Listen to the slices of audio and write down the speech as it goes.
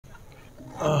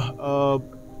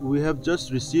We have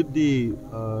just received the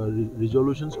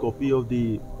resolutions copy of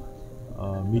the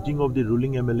meeting of the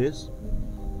ruling MLAs,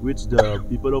 which the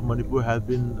people of Manipur have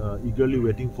been eagerly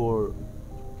waiting for,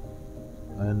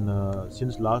 and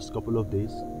since last couple of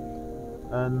days.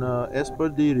 And as per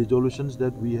the resolutions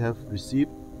that we have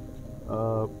received,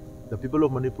 uh, the people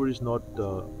of Manipur is not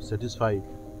satisfied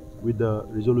with the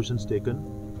resolutions taken.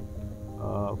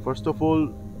 First of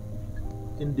all,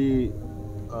 in the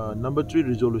number 3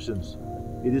 resolutions,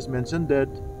 it is mentioned that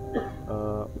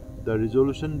uh, the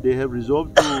resolution they have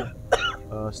resolved to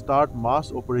start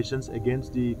mass operations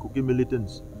against the Kuki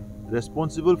militants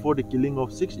responsible for the killing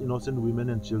of 6 innocent women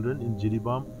and children in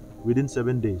Jiribam within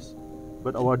 7 days.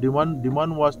 But our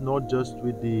demand was not just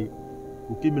with the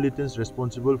Kuki militants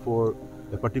responsible for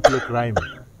a particular crime.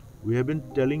 We have been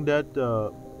telling that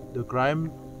the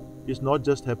crime is not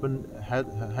just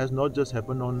has not just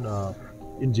happened on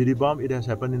in Jiribam. It has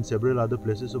happened in several other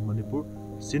places of Manipur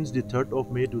since the 3rd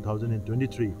of May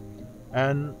 2023,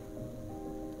 and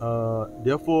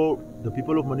therefore the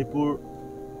people of Manipur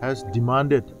has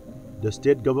demanded the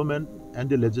state government and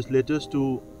the legislators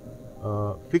to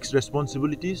fix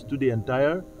responsibilities to the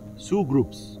entire Sioux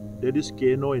groups, that is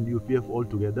KNO and UPF all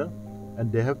together,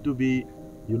 and they have to be,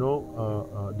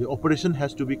 the operation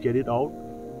has to be carried out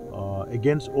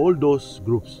against all those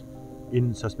groups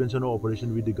in suspension of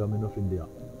operation with the government of India.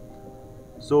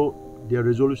 So their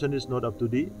resolution is not up to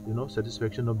the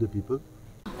satisfaction of the people.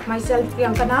 Myself,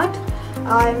 Priyanka Nath.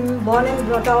 I'm born and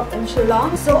brought up in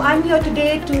Shillong. So I'm here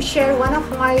today to share one of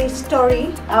my story,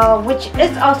 which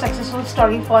is our successful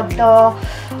story for the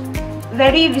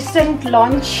very recent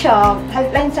launch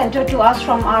helpline center to us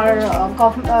from our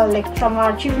from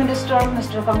our Chief Minister,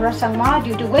 Mr. Kamra Sangma,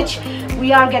 due to which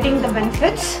we are getting the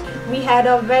benefits. We had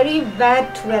a very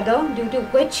bad weather, due to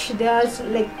which there's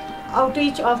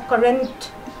outage of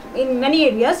current in many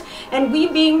areas, and we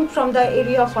being from the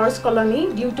area of forest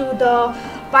colony, due to the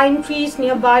pine trees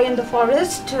nearby in the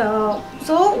forest,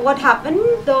 so what happened,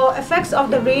 the effects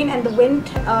of the rain and the wind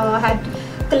had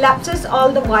collapses all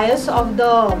the wires of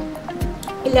the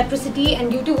electricity,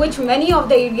 and due to which many of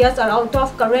the areas are out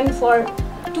of current for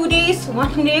 2 days,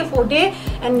 1 day, 4 days,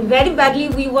 and very badly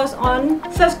we was on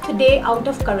 5th day out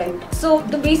of current. So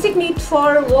the basic need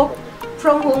for work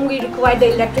from home, we require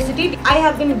the electricity. I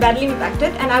have been badly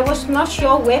impacted and I was not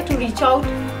sure where to reach out,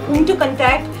 whom to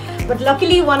contact, but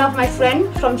luckily one of my friend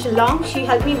from Shillong, she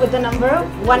helped me with the number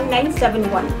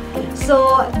 1971.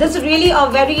 So this is really a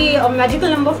very magical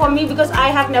number for me, because I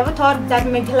have never thought that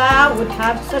Meghalaya would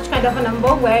have such kind of a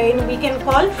number wherein we can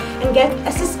call and get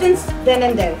assistance then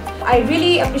and there. I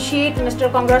really appreciate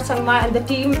Mr. Kamra Sangma and the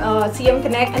team, CM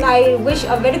Connect, and I wish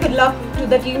a very good luck to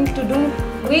the team to do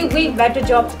way better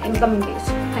jobs in coming days.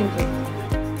 Thank you.